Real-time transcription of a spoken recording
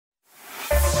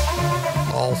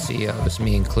all CEOs,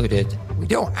 me included, we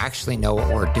don't actually know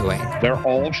what we're doing. They're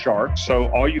all sharks, so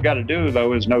all you got to do,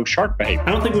 though, is know shark behavior.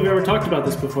 I don't think we've ever talked about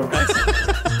this before.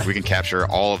 We can capture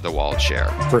all of the wallet share.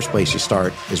 First place you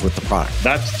start is with the product.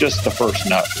 That's just the first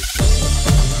nut.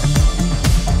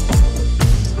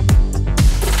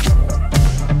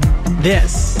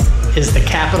 This is the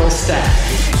Capital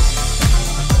Stack.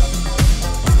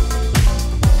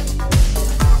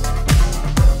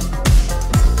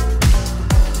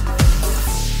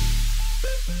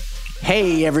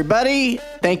 Hey, everybody.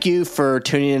 Thank you for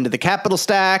tuning into the Capital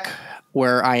Stack,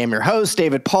 where I am your host,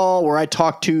 David Paul, where I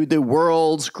talk to the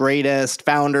world's greatest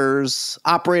founders,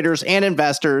 operators, and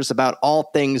investors about all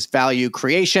things value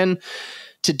creation.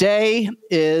 Today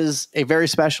is a very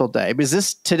special day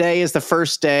because today is the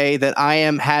first day that I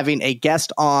am having a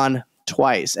guest on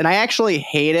twice. And I actually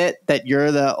hate it that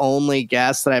you're the only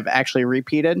guest that I've actually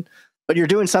repeated, but you're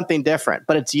doing something different,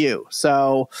 but it's you.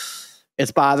 So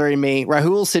it's bothering me.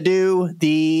 Rahul Sidhu,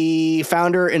 the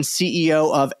founder and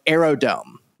CEO of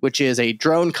Aerodome, which is a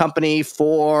drone company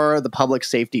for the public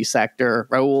safety sector.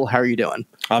 Rahul, how are you doing?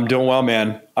 I'm doing well,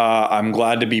 man. I'm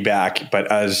glad to be back, but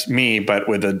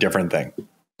with a different thing.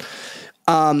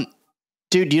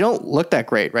 Dude, you don't look that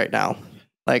great right now.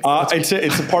 Like it's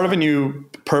a part of a new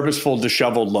purposeful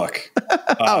disheveled look.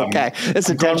 Okay, it's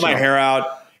I'm growing my hair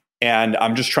out. And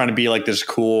I'm just trying to be like this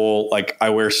cool, like I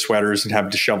wear sweaters and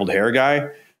have disheveled hair guy.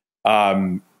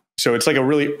 So it's like a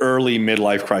really early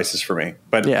midlife crisis for me,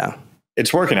 but yeah,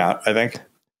 it's working out, I think.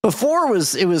 Before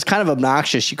it was kind of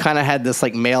obnoxious. You kind of had this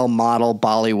like male model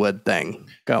Bollywood thing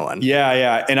going.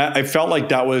 Yeah. And I felt like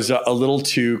that was a little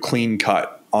too clean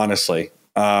cut, honestly.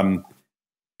 And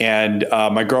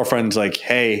my girlfriend's like,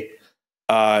 hey,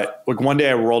 look, one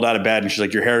day I rolled out of bed and she's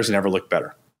like, your hair has never looked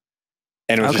better.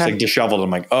 And it was just like disheveled. I'm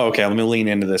like, oh, okay, let me lean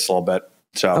into this a little bit.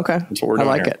 So that's what we're doing.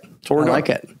 I like here. it. That's what we're doing. I like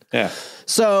it. Yeah.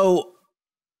 So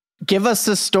give us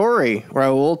the story,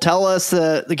 Rahul. Tell us,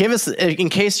 in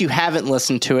case you haven't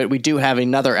listened to it, we do have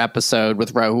another episode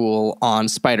with Rahul on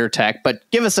Spider Tech, but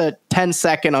give us a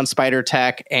 10-second on Spider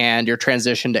Tech and your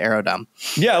transition to Aerodome.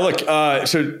 Yeah, look,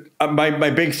 so my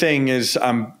big thing is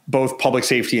I'm both public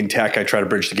safety and tech. I try to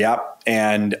bridge the gap.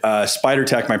 And Spider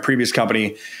Tech, my previous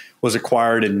company, was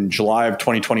acquired in July of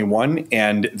 2021.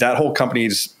 And that whole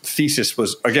company's thesis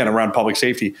was, again, around public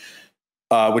safety,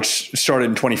 which started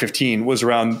in 2015, was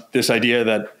around this idea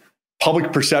that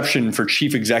public perception for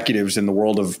chief executives in the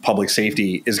world of public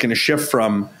safety is going to shift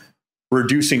from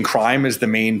reducing crime as the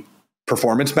main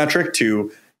performance metric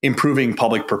to improving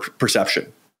public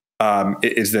perception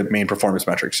is the main performance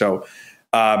metric. So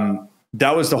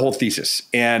that was the whole thesis.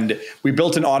 And we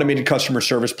built an automated customer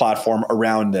service platform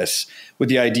around this with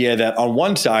the idea that on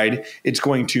one side, it's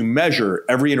going to measure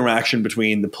every interaction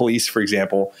between the police, for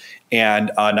example,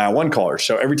 and 911 callers.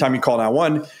 So every time you call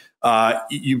 911,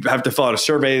 you have to fill out a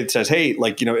survey that says, hey,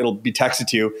 it'll be texted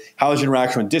to you. How's your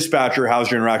interaction with dispatcher?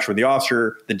 How's your interaction with the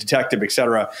officer, the detective, et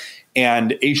cetera?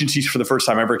 And agencies for the first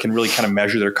time ever can really kind of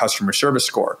measure their customer service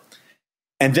score.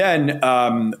 And then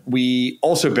we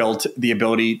also built the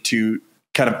ability to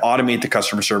kind of automate the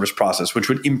customer service process, which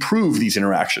would improve these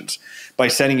interactions by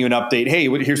sending you an update. Hey,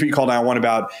 here's what you called 911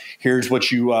 about. Here's what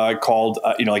you called,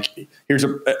 here's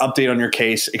an update on your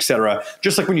case, et cetera.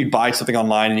 Just like when you buy something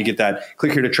online and you get that,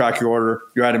 click here to track your order,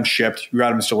 your item's shipped, your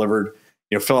item's delivered,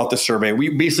 fill out the survey. We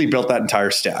basically built that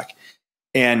entire stack.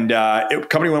 And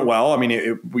company went well. I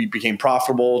mean, we became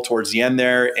profitable towards the end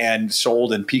there and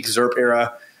sold in peak ZERP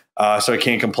era. So I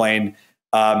can't complain.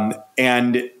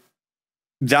 And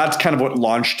that's kind of what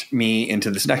launched me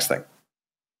into this next thing.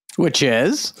 Which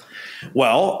is?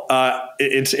 Well,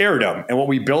 it's Aerodome. And what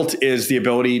we built is the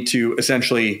ability to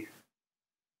essentially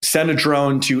send a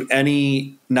drone to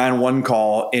any 911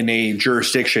 call in a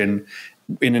jurisdiction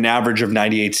in an average of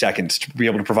 98 seconds to be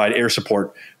able to provide air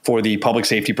support for the public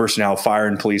safety personnel, fire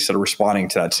and police that are responding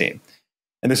to that scene.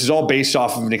 And this is all based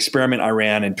off of an experiment I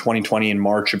ran in 2020, in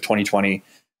March of 2020,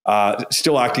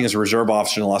 still acting as a reserve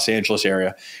officer in the Los Angeles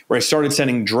area, where I started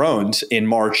sending drones in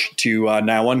March to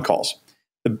 911 calls.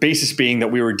 The basis being that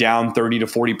we were down 30 to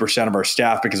 40% of our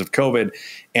staff because of COVID,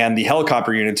 and the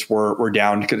helicopter units were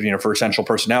down for essential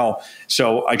personnel.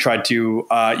 So I tried to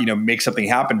make something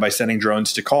happen by sending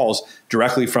drones to calls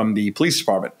directly from the police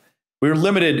department. We were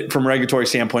limited from a regulatory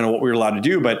standpoint on what we were allowed to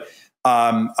do, but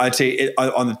I'd say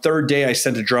on the third day I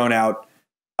sent a drone out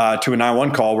to a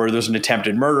 911 call where there's an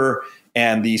attempted murder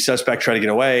and the suspect tried to get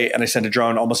away, and I sent a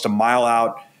drone almost a mile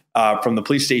out from the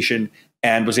police station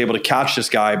and was able to catch this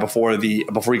guy before he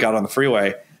got on the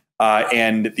freeway,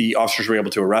 and the officers were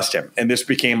able to arrest him. And this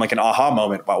became like an aha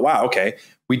moment about, wow, okay,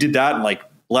 we did that in like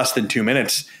less than 2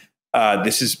 minutes.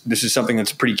 this is something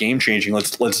that's pretty game changing.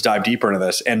 Let's dive deeper into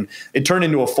this. And it turned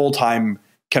into a full-time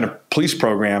kind of police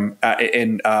program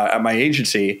at my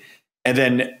agency. And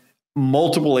then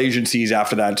multiple agencies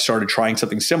after that started trying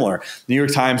something similar. The New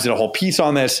York Times did a whole piece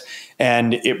on this,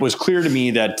 and it was clear to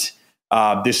me that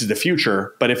this is the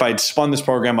future. But if I'd spun this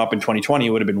program up in 2020, it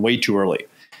would have been way too early.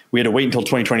 We had to wait until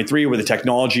 2023 where the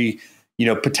technology,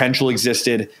 potential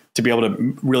existed to be able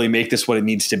to really make this what it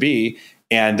needs to be.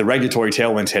 And the regulatory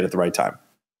tailwinds hit at the right time.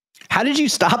 How did you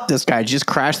stop this guy? Did you just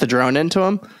crash the drone into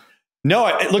him? No,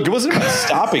 look, it wasn't about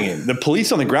stopping him. The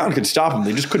police on the ground could stop him.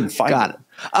 They just couldn't find him. Got it.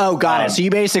 Oh, got it. So you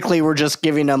basically were just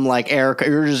giving them like air.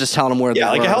 You were just telling them where they were.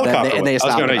 Yeah, like a helicopter. And they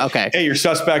stopped them. Okay. Hey, your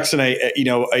suspect's in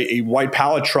a white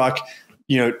pallet truck,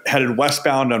 headed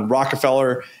westbound on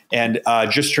Rockefeller and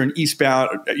just turned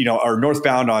eastbound, or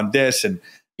northbound on this. And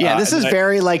yeah, this is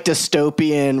very like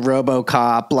dystopian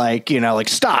RoboCop, like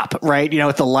stop, right?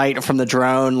 With the light from the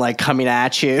drone like coming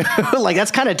at you. Like that's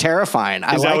kind of terrifying.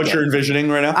 Is that what you're envisioning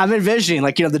right now? I'm envisioning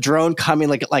the drone coming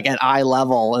like at eye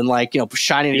level and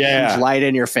shining a huge light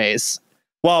in your face.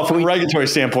 Well, from a regulatory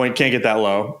standpoint, can't get that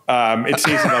low. It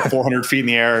stays about 400 feet in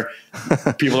the air.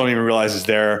 People don't even realize it's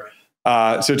there.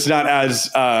 So it's not as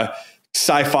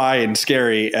sci-fi and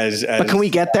scary as. But can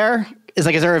we get there? Is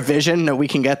there a vision that we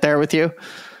can get there with you?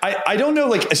 I don't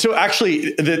know. So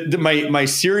actually, my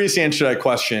serious answer to that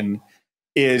question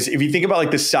is if you think about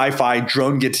the sci-fi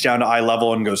drone gets down to eye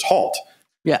level and goes halt.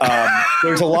 Yeah.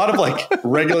 There's a lot of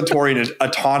regulatory and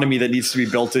autonomy that needs to be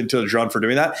built into the drone for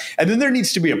doing that. And then there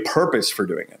needs to be a purpose for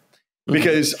doing it.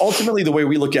 Because ultimately the way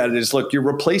we look at it is, look, you're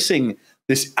replacing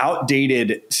this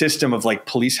outdated system of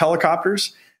police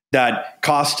helicopters that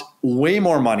cost way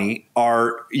more money,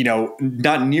 are,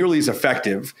 not nearly as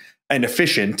effective and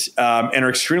efficient, and are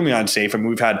extremely unsafe. I mean,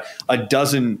 we've had a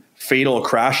dozen fatal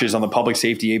crashes on the public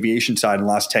safety aviation side in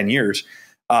the last 10 years.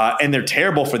 And they're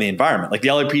terrible for the environment. Like the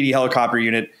LAPD helicopter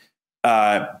unit,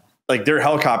 their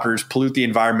helicopters pollute the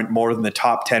environment more than the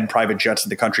top 10 private jets in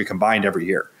the country combined every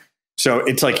year. So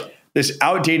it's this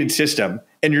outdated system.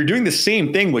 And you're doing the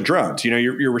same thing with drones.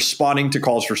 You're responding to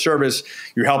calls for service.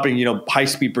 You're helping,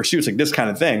 high-speed pursuits, like this kind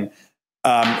of thing.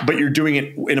 But you're doing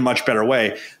it in a much better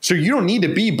way. So you don't need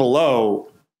to be you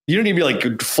don't need to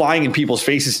be flying in people's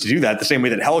faces to do that, the same way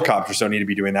that helicopters don't need to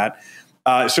be doing that.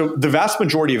 So the vast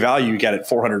majority of value you get at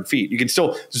 400 feet. You can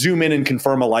still zoom in and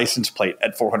confirm a license plate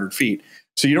at 400 feet.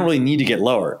 So you don't really need to get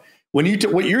lower. What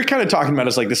you're kind of talking about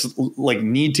is this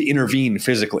need to intervene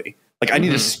physically. I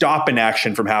need to stop an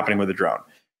action from happening with a drone.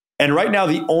 And right now,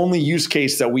 the only use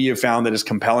case that we have found that is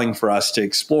compelling for us to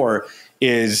explore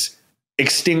is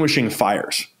extinguishing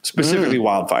fires, specifically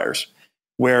wildfires,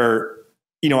 where,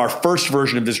 our first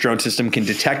version of this drone system can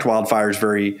detect wildfires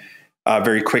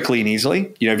very quickly and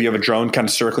easily. If you have a drone kind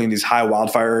of circling these high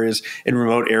wildfire areas in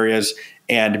remote areas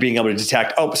and being able to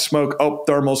detect, smoke,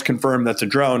 thermals confirmed that's a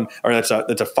drone or that's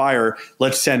a fire.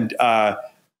 Let's send,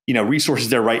 resources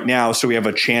there right now, so we have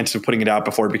a chance of putting it out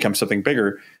before it becomes something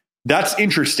bigger. That's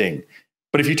interesting.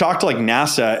 But if you talk to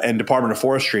NASA and Department of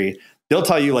Forestry, they'll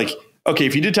tell you okay,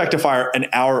 if you detect a fire an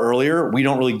hour earlier, we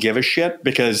don't really give a shit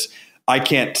because I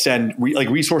can't send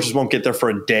resources won't get there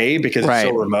for a day because it's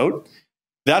so remote.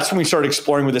 That's when we started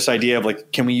exploring with this idea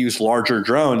of can we use larger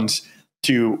drones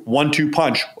to 1-2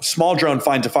 punch? Small drone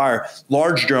finds a fire,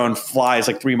 large drone flies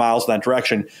 3 miles in that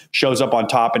direction, shows up on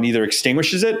top and either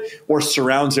extinguishes it or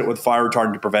surrounds it with fire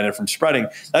retardant to prevent it from spreading.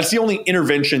 That's the only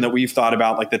intervention that we've thought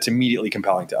about that's immediately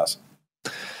compelling to us.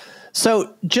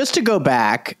 So just to go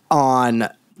back on,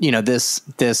 this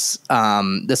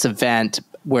event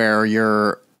where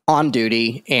you're on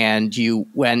duty and you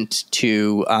went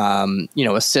to,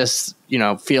 assist,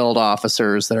 field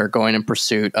officers that are going in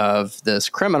pursuit of this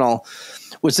criminal.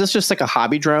 Was this just a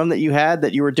hobby drone that you had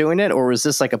that you were doing it, or was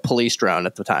this a police drone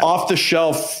at the time? Off the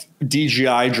shelf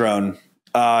DJI drone.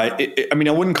 I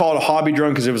wouldn't call it a hobby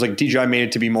drone because it was DJI made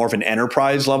it to be more of an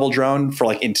enterprise level drone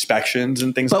for inspections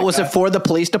and things. But was it for the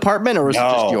police department or was it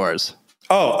just yours?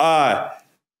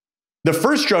 The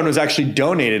first drone was actually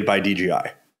donated by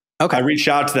DJI. Okay. I reached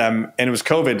out to them and it was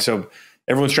COVID. So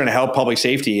everyone's trying to help public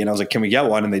safety. And I was like, can we get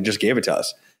one? And they just gave it to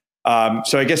us.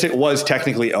 So I guess it was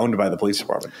technically owned by the police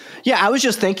department. Yeah. I was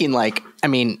just thinking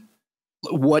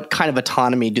what kind of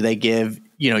autonomy do they give,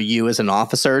 you as an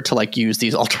officer to use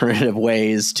these alternative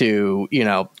ways to,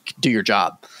 do your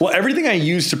job? Well, everything I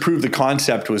used to prove the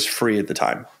concept was free at the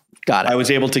time. Got it. I was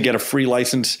able to get a free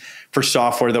license for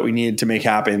software that we needed to make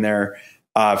happen there.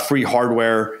 Free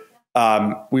hardware.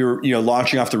 We were,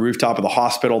 launching off the rooftop of the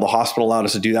hospital. The hospital allowed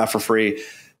us to do that for free.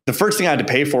 The first thing I had to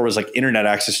pay for was internet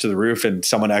access to the roof and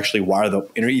someone actually wire the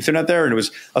Ethernet there. And it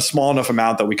was a small enough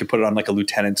amount that we could put it on a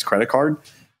lieutenant's credit card.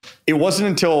 it wasn't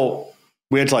until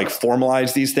we had to like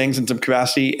formalize these things in some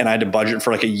capacity and I had to budget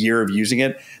for like a year of using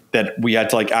it that we had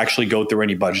to like actually go through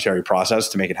any budgetary process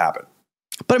to make it happen.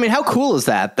 But I mean, how cool is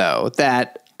that though,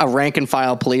 that a rank and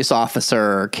file police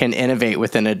officer can innovate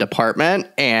within a department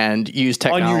and use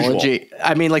technology? Unusual.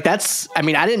 I mean, like I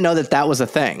didn't know that was a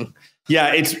thing.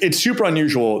 Yeah, it's super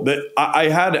unusual. That I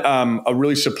had a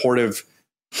really supportive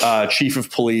chief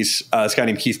of police, this guy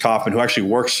named Keith Kaufman, who actually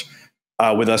works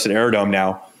with us at Aerodome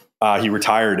now. He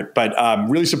retired, but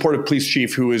really supportive police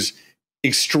chief who is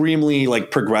extremely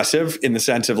like progressive in the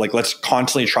sense of like, let's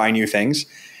constantly try new things.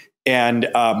 And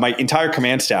my entire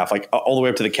command staff, like all the way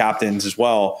up to the captains as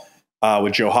well,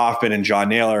 with Joe Hoffman and John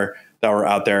Naylor that were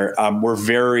out there, were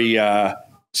very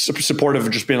supportive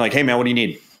of just being like, hey man, what do you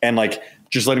need? And like,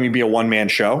 just letting me be a one-man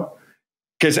show.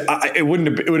 Because it would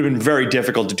have been very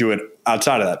difficult to do it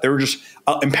outside of that. They were just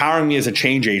empowering me as a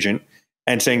change agent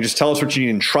and saying, just tell us what you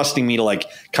need and trusting me to like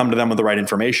come to them with the right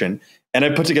information. And I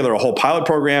put together a whole pilot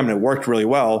program and it worked really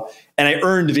well. And I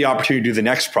earned the opportunity to do the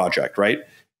next project, right?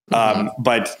 Mm-hmm.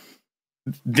 But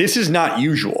this is not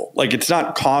usual. Like it's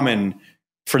not common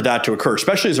for that to occur,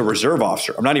 especially as a reserve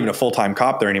officer. I'm not even a full-time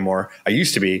cop there anymore. I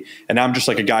used to be. And now I'm just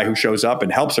like a guy who shows up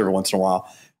and helps every once in a while.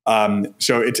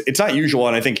 So it's not usual.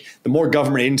 And I think the more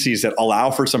government agencies that allow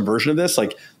for some version of this,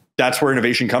 like that's where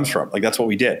innovation comes from. Like that's what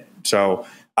we did. So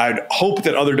I'd hope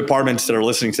that other departments that are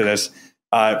listening to this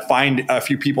find a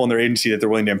few people in their agency that they're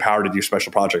willing to empower to do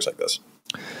special projects like this.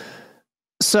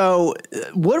 So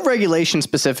what regulation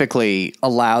specifically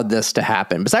allowed this to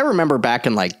happen? Because I remember back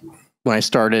in like when I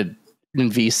started in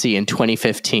VC in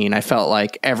 2015, I felt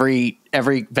like every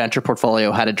venture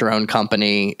portfolio had a drone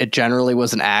company. It generally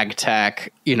was an ag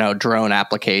tech, drone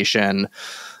application.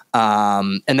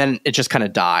 And then it just kind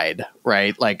of died,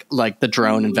 right? Like the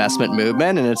drone investment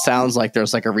movement. And it sounds like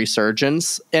there's like a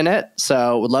resurgence in it.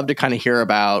 So would love to kind of hear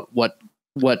about what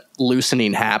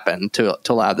loosening happened to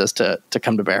allow this to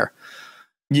come to bear.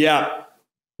 Yeah.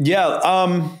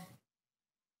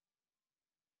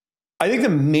 I think the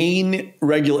main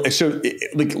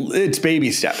it's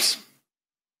baby steps.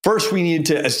 First, we need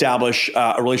to establish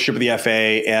a relationship with the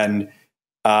FAA and,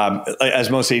 as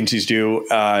most agencies do,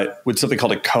 with something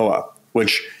called a COA,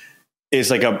 which is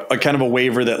like a kind of a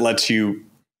waiver that lets you,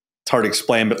 it's hard to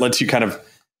explain, but lets you kind of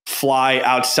fly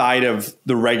outside of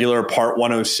the regular Part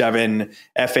 107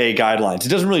 FAA guidelines. It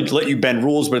doesn't really let you bend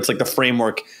rules, but it's like the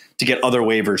framework to get other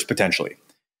waivers potentially.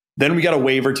 Then we got a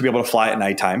waiver to be able to fly at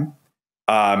nighttime.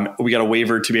 We got a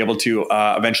waiver to be able to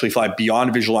eventually fly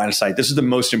beyond visual line of sight. This is the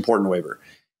most important waiver,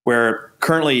 where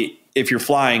currently, if you're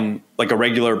flying like a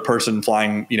regular person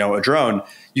flying, a drone,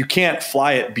 you can't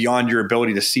fly it beyond your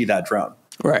ability to see that drone.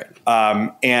 Right.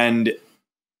 And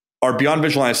our beyond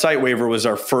visual line of sight waiver was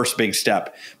our first big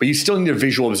step, but you still need a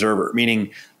visual observer,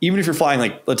 meaning even if you're flying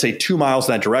like, let's say 2 miles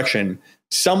in that direction,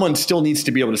 someone still needs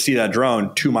to be able to see that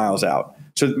drone 2 miles out.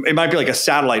 So it might be like a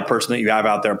satellite person that you have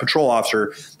out there, a patrol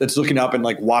officer that's looking up and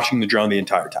like watching the drone the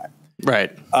entire time.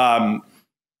 Right.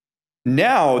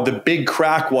 Now the big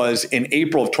crack was in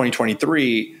April of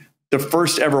 2023, the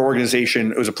first ever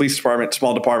organization, it was a police department,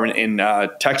 small department in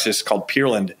Texas called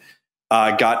Pearland,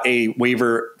 got a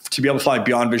waiver to be able to fly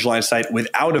beyond visual line of sight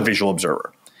without a visual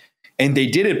observer. And they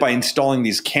did it by installing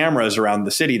these cameras around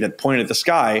the city that pointed at the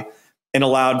sky and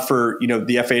allowed for,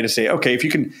 the FAA to say, okay, if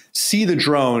you can see the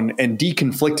drone and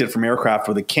deconflict it from aircraft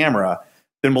with a camera,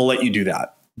 then we'll let you do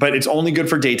that. But it's only good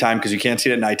for daytime because you can't see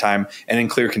it at nighttime and in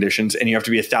clear conditions, and you have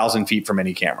to be 1,000 feet from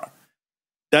any camera.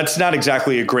 That's not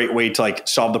exactly a great way to like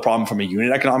solve the problem from a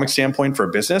unit economic standpoint for a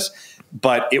business,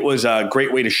 but it was a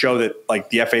great way to show that like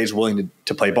the FAA is willing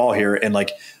to play ball here and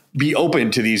like be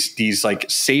open to these like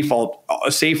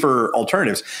safer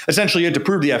alternatives. Essentially, you had to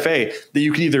prove to the FAA that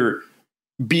you can either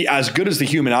be as good as the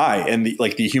human eye and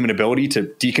the human ability to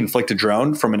deconflict a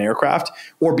drone from an aircraft,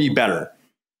 or be better.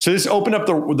 So this opened up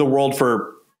the world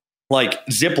for like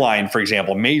Zipline, for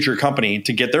example, major company,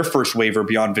 to get their first waiver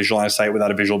beyond visual line of sight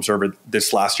without a visual observer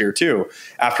this last year too,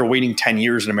 after waiting 10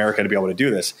 years in America to be able to do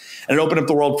this. And it opened up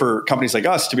the world for companies like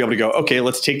us to be able to go, okay,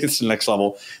 let's take this to the next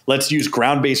level. Let's use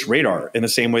ground-based radar in the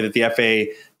same way that the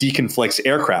FAA deconflicts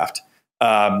aircraft.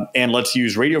 And let's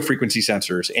use radio frequency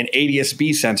sensors and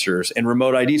ADS-B sensors and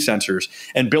remote ID sensors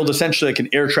and build essentially like an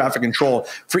air traffic control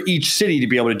for each city to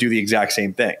be able to do the exact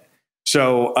same thing.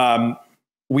 So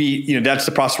that's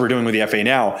the process we're doing with the FAA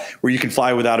now, where you can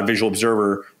fly without a visual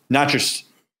observer, not just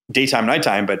daytime,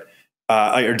 nighttime, but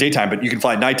you can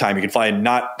fly at nighttime. You can fly in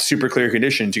not super clear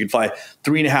conditions. You can fly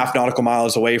 3.5 nautical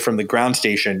miles away from the ground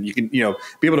station. You can,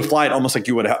 be able to fly it almost like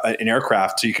you would an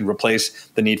aircraft, so you can replace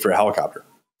the need for a helicopter.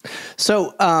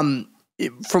 So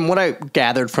from what I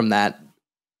gathered from that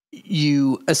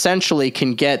you essentially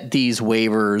can get these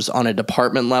waivers on a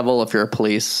department level if you're a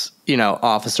police,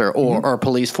 officer or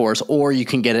police force, or you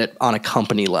can get it on a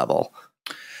company level.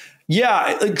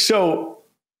 Yeah, so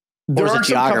there are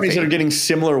some companies that are getting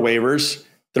similar waivers.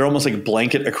 They're almost like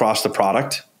blanket across the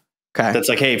product. Okay, that's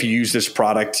like, hey, if you use this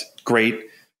product, great.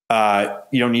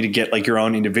 You don't need to get like your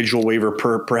own individual waiver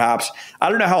perhaps. I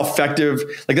don't know how effective.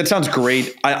 Like that sounds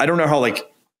great. I don't know how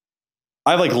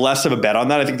I have like less of a bet on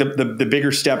that. I think the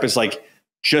bigger step is like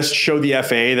just show the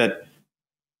FAA that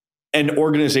an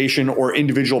organization or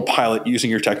individual pilot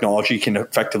using your technology can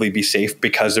effectively be safe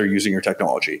because they're using your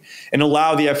technology, and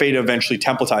allow the FAA to eventually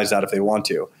templatize that if they want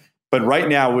to. But right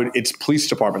now it's police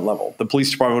department level. The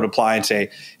police department would apply and say,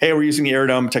 hey, we're using the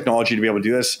Aerodome technology to be able to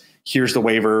do this. Here's the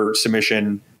waiver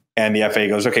submission. And the FAA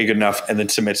goes, okay, good enough, and then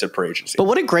submits it per agency. But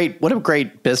what a great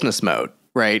business mode,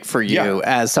 right, for you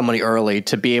as somebody early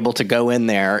to be able to go in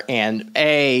there and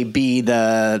be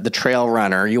the trail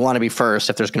runner. You want to be first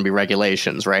if there's going to be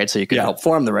regulations, right? So you can help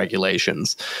form the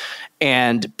regulations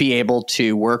and be able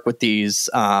to work with these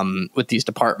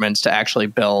departments to actually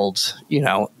build,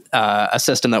 a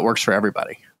system that works for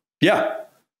everybody. Yeah,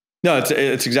 no,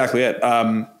 it's exactly it.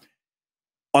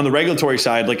 On the regulatory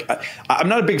side, like I'm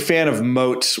not a big fan of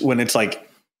moats when it's like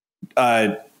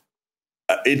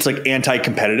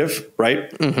anti-competitive, right?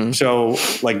 Mm-hmm. So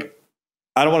like,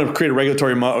 I don't want to create a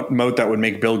regulatory moat that would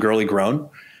make Bill Gurley groan,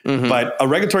 but a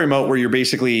regulatory moat where you're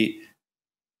basically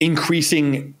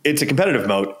increasing, it's a competitive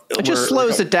moat. It just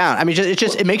slows it down. I mean,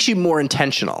 it makes you more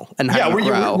intentional. And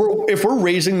if we're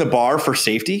raising the bar for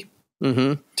safety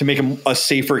to make a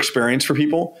safer experience for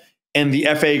people, and the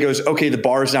FAA goes, okay, the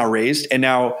bar is now raised, and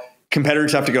now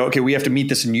competitors have to go, okay, we have to meet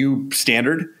this new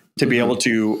standard to be able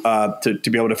to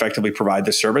be able to effectively provide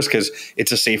this service because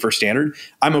it's a safer standard.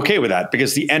 I'm okay with that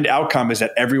because the end outcome is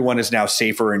that everyone is now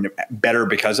safer and better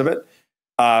because of it.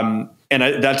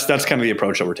 That's kind of the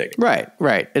approach that we're taking.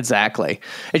 Right. Exactly.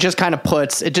 It just kind of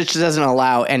it just doesn't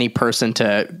allow any person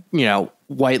to,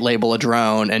 white label a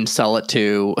drone and sell it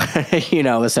to,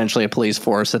 essentially a police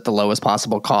force at the lowest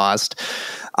possible cost.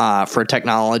 For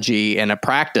technology and a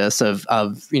practice of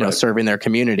serving their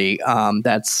community,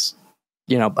 that's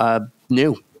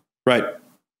new, right?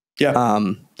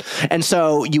 Yeah. And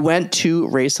so you went to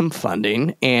raise some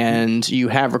funding, and you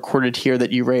have recorded here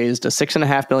that you raised a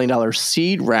 $6.5 million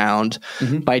seed round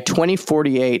by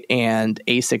 2048 and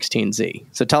A16Z.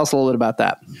 So tell us a little bit about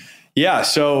that. Yeah.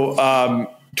 So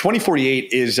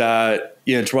 2048 is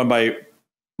it's run by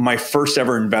my first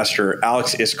ever investor,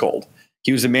 Alex Iskold.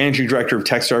 He was the managing director of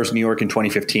Techstars New York in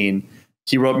 2015.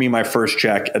 He wrote me my first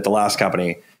check at the last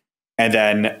company. And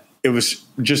then it was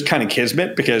just kind of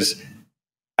kismet because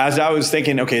as I was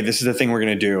thinking, okay, this is the thing we're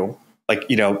going to do. Like,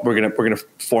 we're going to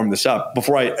form this up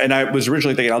I was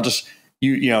originally thinking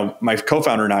my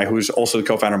co-founder and I, who's also the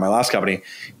co-founder of my last company,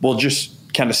 will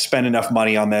just kind of spend enough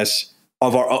money on this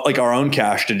of our own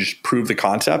cash to just prove the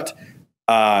concept.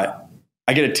 I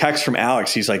get a text from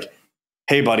Alex. He's like,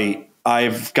 hey buddy,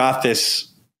 I've got this,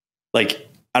 I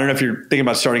don't know if you're thinking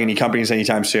about starting any companies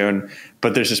anytime soon,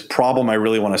 but there's this problem I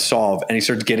really want to solve. And he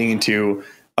starts getting into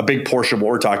a big portion of what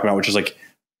we're talking about, which is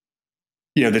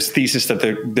this thesis that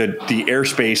the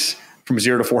airspace from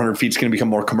 0 to 400 feet is going to become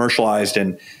more commercialized.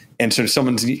 And so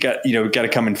someone's got to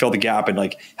come and fill the gap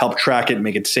and help track it and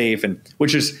make it safe. And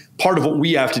which is part of what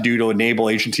we have to do to enable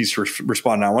agencies to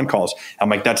respond to 911 calls. I'm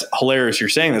like, that's hilarious you're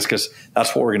saying this because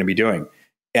that's what we're going to be doing.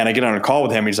 And I get on a call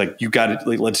with him. He's like, you got it.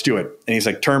 Let's do it. And he's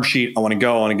like, term sheet. I want to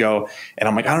go. And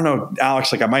I'm like, I don't know,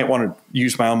 Alex, I might want to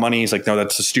use my own money. He's like, no,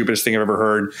 that's the stupidest thing I've ever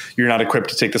heard. You're not equipped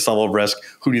to take this level of risk.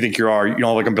 Who do you think you are? You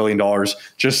don't have $1 billion.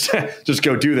 Just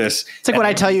go do this. It's like what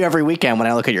I tell you every weekend when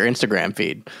I look at your Instagram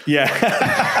feed. Yeah.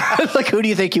 It's like, who do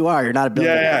you think you are? You're not $1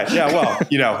 billion. Yeah. Well,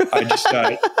 I just,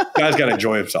 guy's got to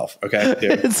enjoy himself. Okay.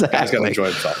 Dude. Exactly. Guy's got to enjoy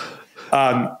himself.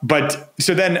 But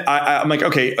so then I'm like,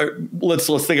 okay, let's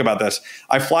think about this.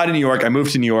 I fly to New York. I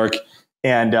move to New York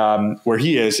and, where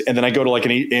he is. And then I go to an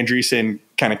Andreessen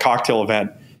kind of cocktail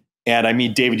event and I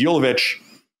meet David Yulovich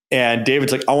and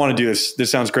David's like, I want to do this. This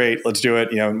sounds great. Let's do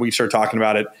it. And we start talking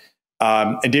about it.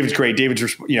 And David's great. David's,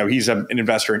 he's an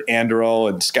investor in Anduril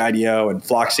and Skydio and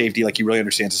Flock Safety. He really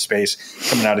understands the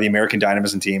space coming out of the American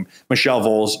Dynamism team. Michelle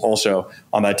Voles also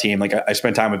on that team. I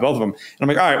spent time with both of them. And I'm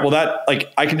like, all right, well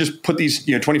I can just put these,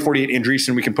 2048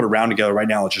 Andreessen, we can put a round together right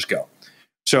now. Let's just go.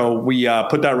 So we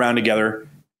put that round together,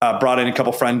 brought in a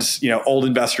couple friends, old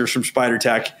investors from Spider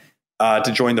Tech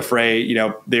to join the fray.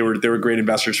 They were great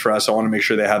investors for us. So I want to make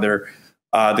sure they had they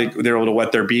were able to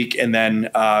wet their beak. And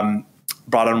then,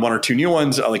 brought on one or two new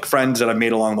ones, friends that I've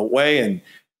made along the way. And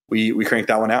we cranked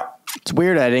that one out. It's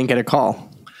weird I didn't get a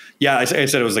call. Yeah, I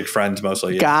said it was like friends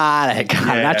mostly. Yeah. Got it.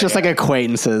 Not just like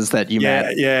acquaintances that you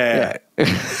met. Yeah.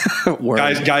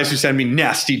 guys who send me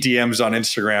nasty DMs on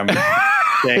Instagram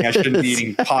saying I shouldn't be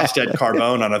eating pasta at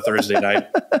Carbone on a Thursday night.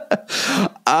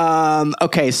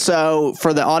 Okay, so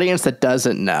for the audience that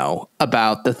doesn't know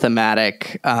about the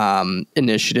thematic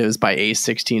initiatives by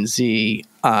A16Z,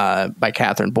 by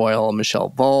Catherine Boyle and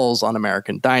Michelle Voles on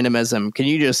American Dynamism, can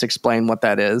you just explain what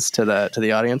that is to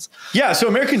the audience? Yeah, so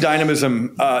American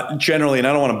Dynamism generally, and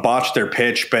I don't want to botch their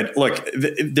pitch, but look,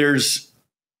 there's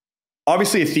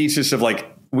obviously a thesis of like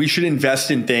we should invest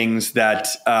in things that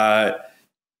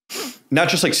not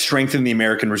just like strengthen the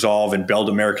American resolve and build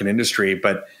American industry,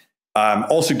 but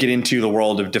also get into the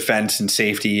world of defense and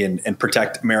safety and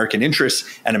protect American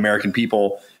interests and American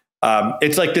people.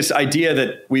 It's like this idea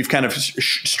that we've kind of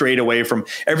strayed away from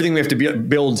everything we have to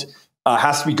build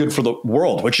has to be good for the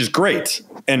world, which is great.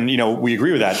 And, we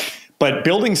agree with that. But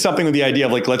building something with the idea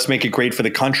of like, let's make it great for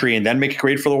the country and then make it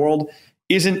great for the world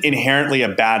isn't inherently a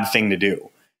bad thing to do.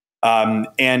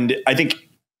 And I think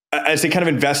as they kind of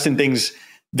invest in things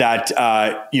that,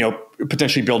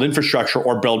 potentially build infrastructure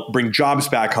or bring jobs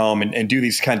back home and do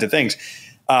these kinds of things.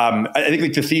 I think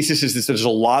like the thesis is that there's a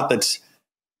lot that's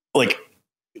like,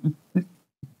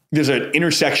 there's an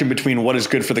intersection between what is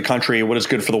good for the country, what is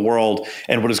good for the world,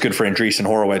 and what is good for Andreessen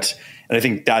Horowitz. And I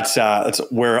think that's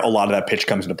where a lot of that pitch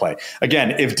comes into play.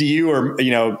 Again, if DU or,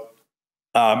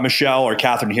 Michelle or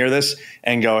Catherine hear this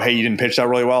and go, hey, you didn't pitch that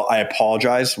really well, I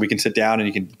apologize. We can sit down and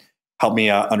you can help me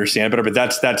understand it better. But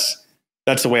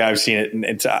that's the way I've seen it. And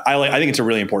I think it's a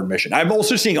really important mission. I'm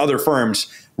also seeing other firms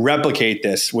replicate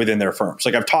this within their firms.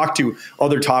 Like I've talked to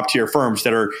other top tier firms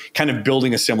that are kind of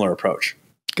building a similar approach.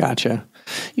 Gotcha.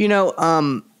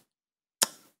 I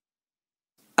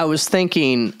was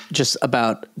thinking just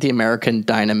about the American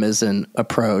Dynamism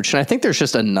approach. And I think there's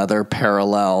just another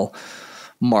parallel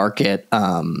market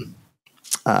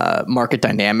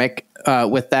dynamic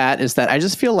with that is that I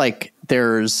just feel like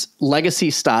there's legacy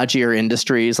stodgier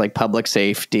industries like public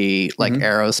safety, like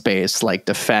aerospace, like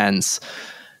defense.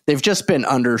 They've just been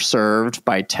underserved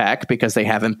by tech because they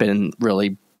haven't been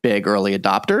really big early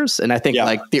adopters. And I think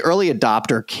like the early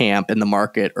adopter camp in the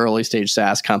market, early stage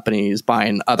SaaS companies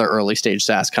buying other early stage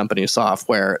SaaS company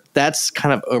software, that's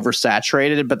kind of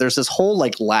oversaturated. But there's this whole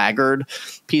like laggard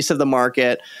piece of the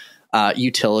market,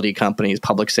 utility companies,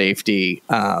 public safety,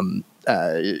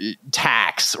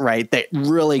 tax, right? They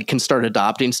really can start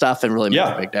adopting stuff and really make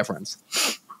a big difference.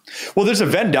 Well, there's a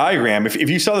Venn diagram. If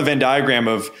you saw the Venn diagram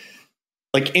of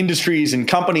like industries and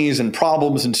companies and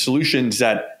problems and solutions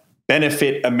that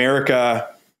benefit America,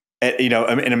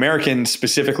 and Americans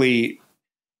specifically,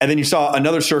 and then you saw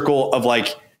another circle of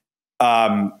like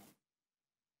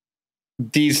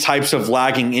these types of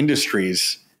lagging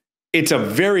industries, it's a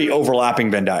very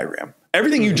overlapping Venn diagram.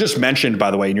 Everything you just mentioned, by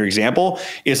the way, in your example,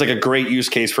 is like a great use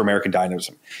case for American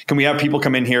Dynamism. Can we have people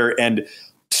come in here and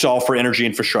solve for energy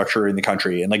infrastructure in the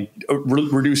country and like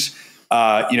reduce,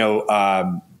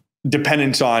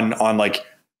 dependence on like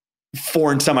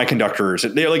foreign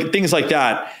semiconductors? They're like things like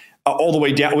that, all the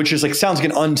way down, which is like sounds like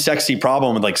an unsexy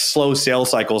problem with like slow sales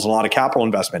cycles and a lot of capital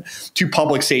investment, to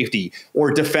public safety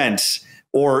or defense,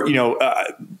 or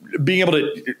being able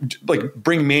to like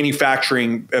bring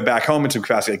manufacturing back home in some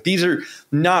capacity. Like these are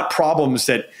not problems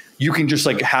that you can just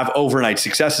like have overnight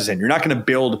successes in. You're not going to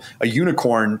build a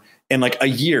unicorn in like a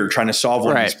year trying to solve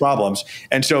one of these problems.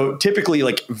 And so typically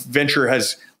like venture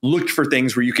has looked for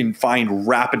things where you can find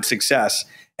rapid success,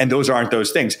 and those aren't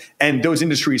those things. And those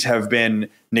industries have been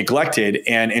neglected.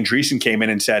 And Andreessen came in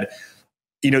and said,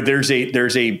 there's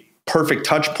a perfect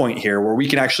touch point here where we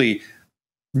can actually,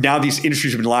 now these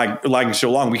industries have been lagging so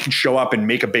long, we can show up and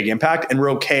make a big impact. And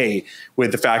we're okay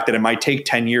with the fact that it might take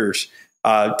 10 years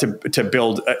to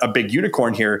build a big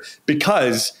unicorn here,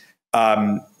 because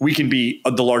we can be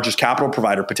the largest capital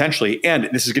provider potentially. And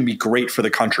this is going to be great for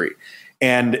the country.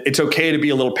 And it's okay to be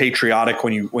a little patriotic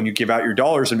when you give out your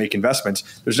dollars and make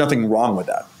investments. There's nothing wrong with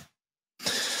that.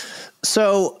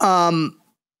 So on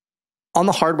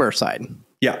the hardware side,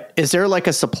 is there like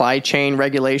a supply chain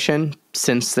regulation,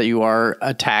 since that you are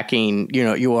attacking,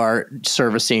 you are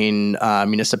servicing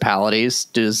municipalities?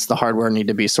 Does the hardware need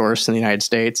to be sourced in the United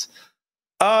States?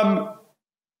 I'd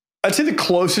say the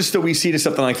closest that we see to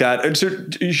something like that,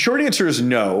 short answer is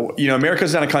no.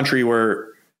 America's not a country where,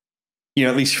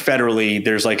 at least federally,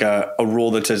 there's like a rule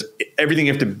that says everything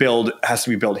you have to build has to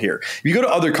be built here. If you go to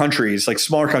other countries, like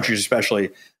smaller countries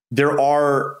especially, there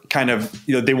are kind of,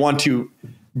 they want to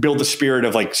build the spirit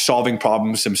of like solving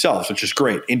problems themselves, which is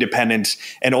great, independence,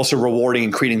 and also rewarding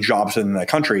and creating jobs within that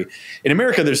country. In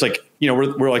America, there's like,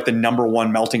 we're like the number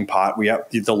one melting pot. We have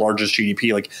the largest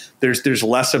GDP. Like there's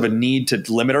less of a need to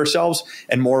limit ourselves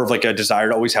and more of like a desire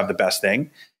to always have the best thing.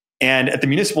 And at the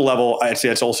municipal level, I'd say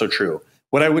that's also true.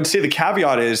 What I would say the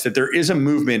caveat is that there is a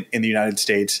movement in the United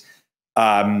States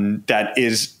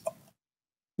that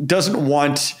doesn't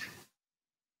want,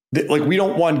 like, we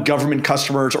don't want government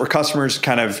customers or customers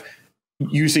kind of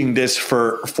using this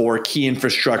for key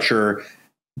infrastructure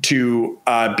to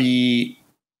be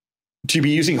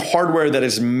using hardware that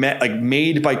is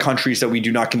made by countries that we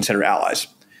do not consider allies.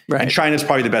 Right. And China is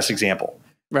probably the best example.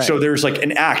 Right. So there's like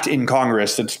an act in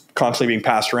Congress that's constantly being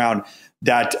passed around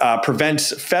that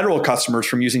prevents federal customers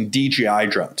from using DJI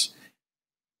drones,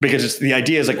 because the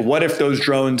idea is like, what if those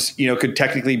drones, could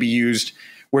technically be used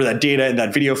where that data and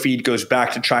that video feed goes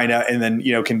back to China and then,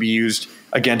 can be used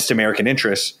against American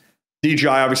interests. DJI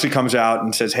obviously comes out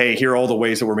and says, hey, here are all the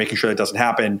ways that we're making sure that doesn't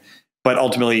happen. But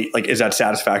ultimately, like, is that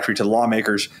satisfactory to the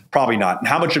lawmakers? Probably not. And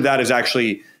how much of that is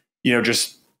actually,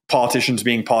 just politicians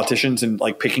being politicians and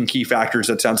like picking key factors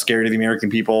that sound scary to the American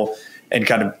people and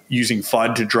kind of using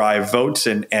FUD to drive votes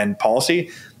and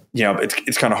policy?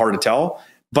 It's kind of hard to tell.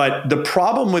 But the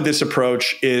problem with this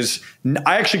approach is,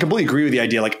 I actually completely agree with the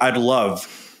idea. Like, I'd love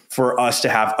for us to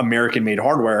have American-made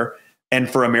hardware and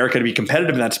for America to be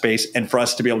competitive in that space and for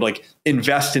us to be able to like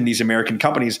invest in these American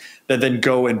companies that then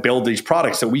go and build these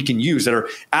products that we can use that are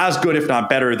as good, if not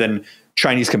better, than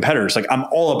Chinese competitors. Like, I'm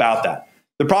all about that.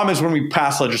 The problem is when we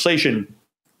pass legislation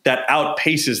that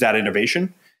outpaces that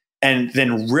innovation and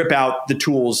then rip out the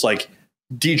tools like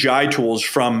DJI tools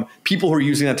from people who are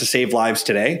using that to save lives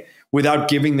today without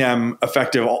giving them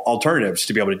effective alternatives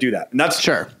to be able to do that. And that's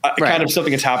kind of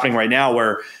something that's happening right now,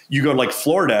 where you go to like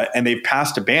Florida and they've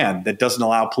passed a ban that doesn't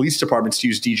allow police departments to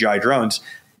use DJI drones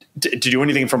to do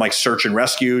anything from like search and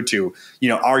rescue to,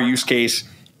 our use case.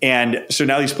 And so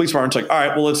now these police departments are like, all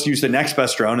right, well, let's use the next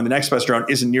best drone. And the next best drone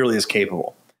isn't nearly as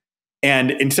capable.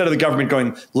 And instead of the government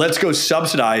going, let's go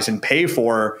subsidize and pay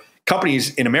for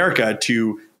companies in America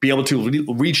to be able to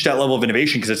reach that level of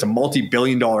innovation, because it's a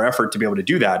multi-billion-dollar effort to be able to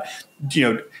do that.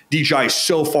 DJI is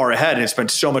so far ahead and has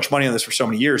spent so much money on this for so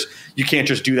many years. You can't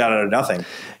just do that out of nothing.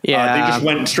 Yeah, they just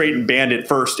went straight and banned it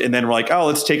first, and then were like, "Oh,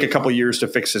 let's take a couple of years to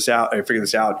figure this out."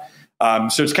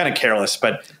 So it's kind of careless,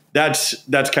 but that's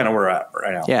kind of where we're at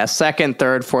right now. Yeah, second,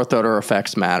 third, fourth order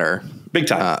effects matter big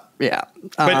time.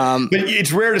 But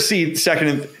it's rare to see second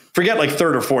and forget like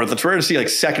third or fourth. It's rare to see like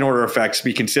second order effects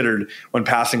be considered when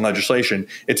passing legislation.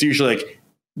 It's usually like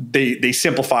they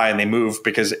simplify and they move,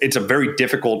 because it's a very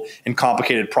difficult and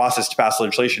complicated process to pass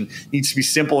legislation. It needs to be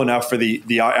simple enough for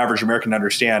the average American to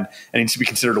understand, and needs to be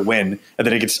considered a win. And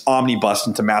then it gets omnibused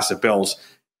into massive bills.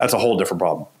 That's a whole different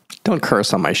problem. Don't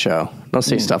curse on my show. Don't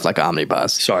say stuff like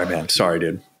omnibus. Sorry, man. Sorry,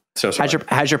 dude. So sorry.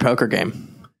 How's your poker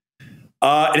game?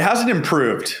 It hasn't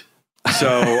improved.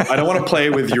 So I don't want to play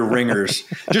with your ringers.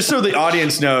 Just so the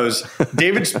audience knows,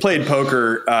 David's played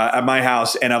poker at my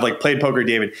house, and I've like played poker with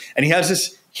David, and he has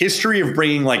this history of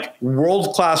bringing like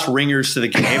world-class ringers to the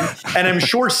game, and I'm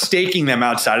sure staking them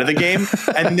outside of the game,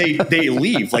 and they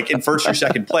leave like in first or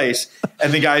second place,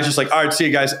 and the guy's just like, all right, see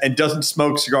you guys, and doesn't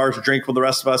smoke cigars or drink with the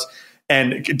rest of us.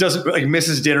 And it doesn't like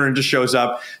misses dinner and just shows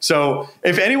up. So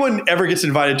if anyone ever gets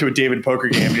invited to a David poker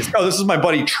game, he's, oh, this is my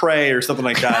buddy Trey or something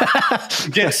like that.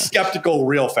 Get skeptical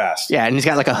real fast. Yeah, and he's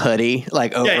got like a hoodie,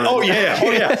 like over. Yeah, oh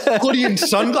yeah, hoodie and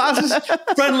sunglasses.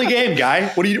 Friendly game, guy.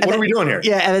 What are we doing here?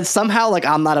 Yeah, and it's somehow like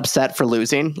I'm not upset for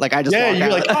losing. Like I just you're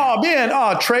like, oh man,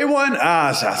 Trey won.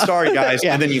 Sorry guys,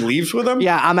 and then he leaves with him.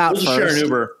 Yeah, I'm out we'll first. Share an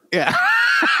Uber. Yeah,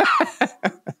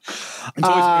 it's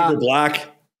always Uber Black.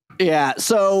 Yeah.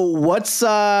 So what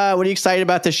are you excited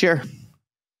about this year?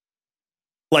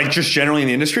 Like just generally in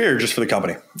the industry or just for the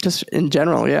company? Just in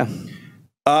general. Yeah.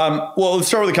 Well, let's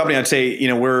start with the company. I'd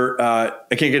say, we're, I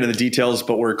can't get into the details,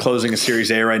 but we're closing a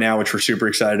Series A right now, which we're super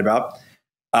excited about.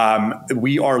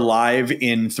 We are live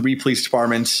in 3 police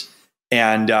departments,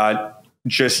 and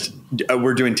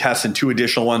we're doing tests in 2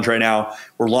 additional ones right now.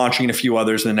 We're launching a few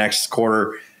others in the next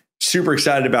quarter. Super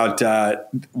excited about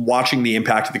watching the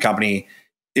impact of the company.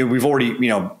 We've already,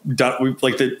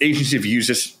 the agency have used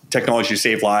this technology to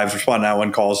save lives, respond to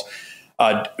 911 calls,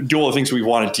 do all the things we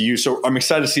wanted to use. So I'm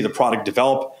excited to see the product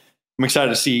develop. I'm excited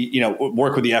to see,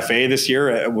 work with the FAA this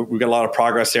year. We've got a lot of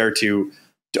progress there to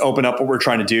open up what we're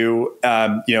trying to do.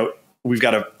 We've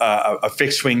got a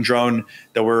fixed wing drone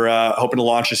that we're hoping to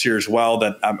launch this year as well,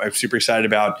 that I'm super excited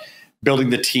about. Building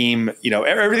the team,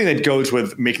 everything that goes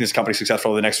with making this company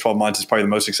successful over the next 12 months is probably the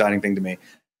most exciting thing to me.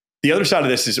 The other side of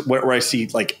this is where I see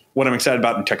like what I'm excited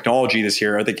about in technology this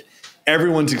year. I think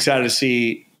everyone's excited to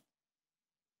see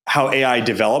how AI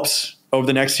develops over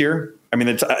the next year. I mean,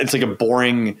 it's like a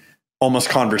boring, almost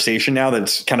conversation now.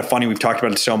 That's kind of funny. We've talked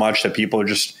about it so much that people are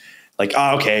just like,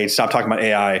 oh, okay, stop talking about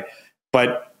AI.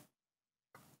 But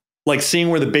like seeing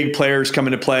where the big players come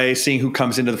into play, seeing who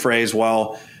comes into the fray as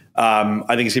well.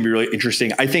 I think it's going to be really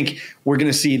interesting. I think we're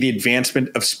going to see the advancement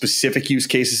of specific use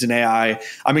cases in AI.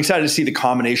 I'm excited to see the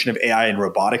combination of AI and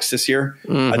robotics this year.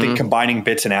 I think combining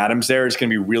bits and atoms there is going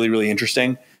to be really, really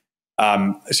interesting.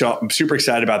 So I'm super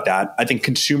excited about that. I think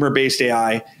consumer-based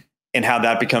AI and how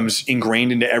that becomes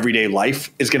ingrained into everyday life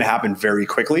is going to happen very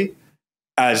quickly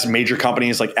as major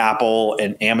companies like Apple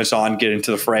and Amazon get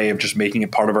into the fray of just making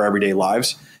it part of our everyday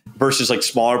lives versus like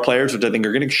smaller players, which I think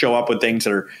are going to show up with things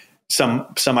that are some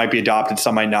might be adopted,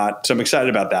 some might not. So I'm excited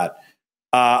about that.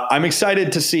 I'm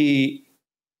excited to see,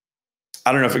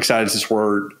 I don't know if excited is a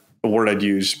word I'd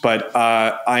use, but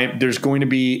there's going to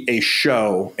be a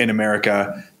show in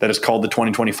America that is called the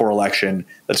 2024 election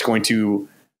that's going to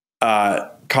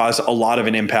cause a lot of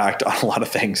an impact on a lot of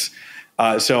things.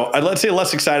 So I'd let's say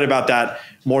less excited about that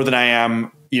more than I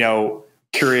am,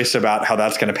 curious about how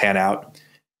that's going to pan out.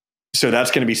 So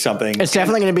that's going to be something. It's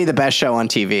definitely going to be the best show on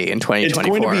TV in 2024. It's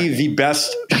going to be the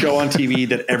best show on TV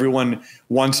that everyone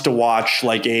wants to watch,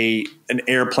 like an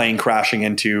airplane crashing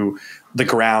into the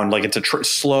ground. Like it's a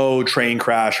slow train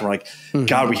crash. And we're like,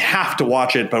 God, we have to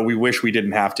watch it, but we wish we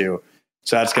didn't have to.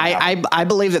 So that's going to happen. I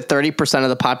believe that 30% of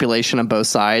the population on both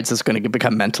sides is going to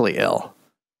become mentally ill.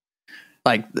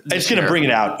 Like it's going to bring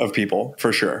it out of people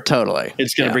for sure. Totally.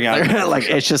 It's going to bring out like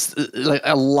it's just like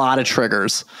a lot of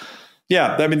triggers.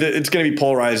 Yeah, I mean, it's going to be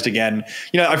polarized again.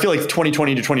 I feel like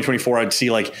 2020 to 2024, I'd see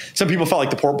like some people felt like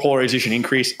the polarization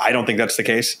increased. I don't think that's the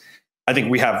case. I think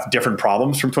we have different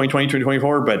problems from 2020 to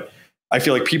 2024, but I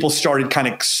feel like people started kind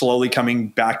of slowly coming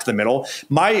back to the middle.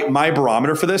 My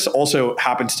barometer for this also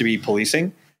happens to be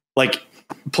policing, like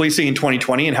policing in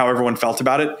 2020 and how everyone felt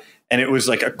about it. And it was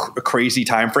like a crazy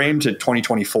time frame to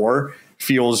 2024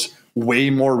 feels way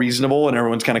more reasonable and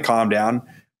everyone's kind of calmed down.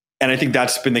 And I think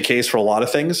that's been the case for a lot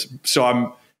of things. So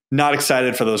I'm not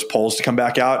excited for those polls to come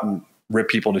back out and rip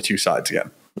people into two sides again.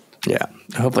 Yeah.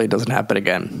 Hopefully it doesn't happen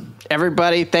again.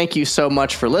 Everybody, thank you so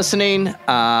much for listening.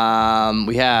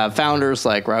 We have founders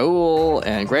like Rahul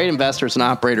and great investors and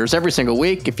operators every single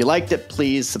week. If you liked it,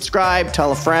 please subscribe,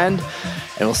 tell a friend,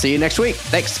 and we'll see you next week.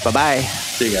 Thanks. Bye-bye.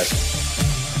 See you guys.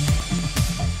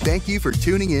 Thank you for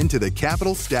tuning in to the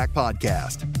Capital Stack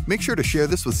Podcast. Make sure to share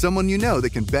this with someone you know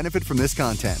that can benefit from this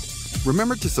content.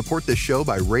 Remember to support this show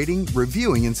by rating,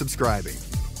 reviewing, and subscribing.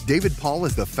 David Paul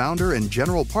is the founder and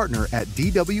general partner at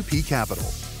DWP Capital.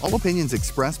 All opinions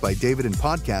expressed by David and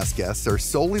podcast guests are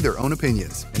solely their own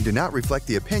opinions and do not reflect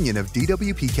the opinion of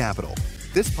DWP Capital.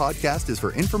 This podcast is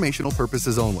for informational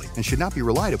purposes only and should not be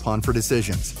relied upon for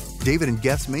decisions. David and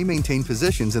guests may maintain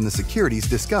positions in the securities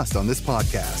discussed on this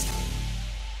podcast.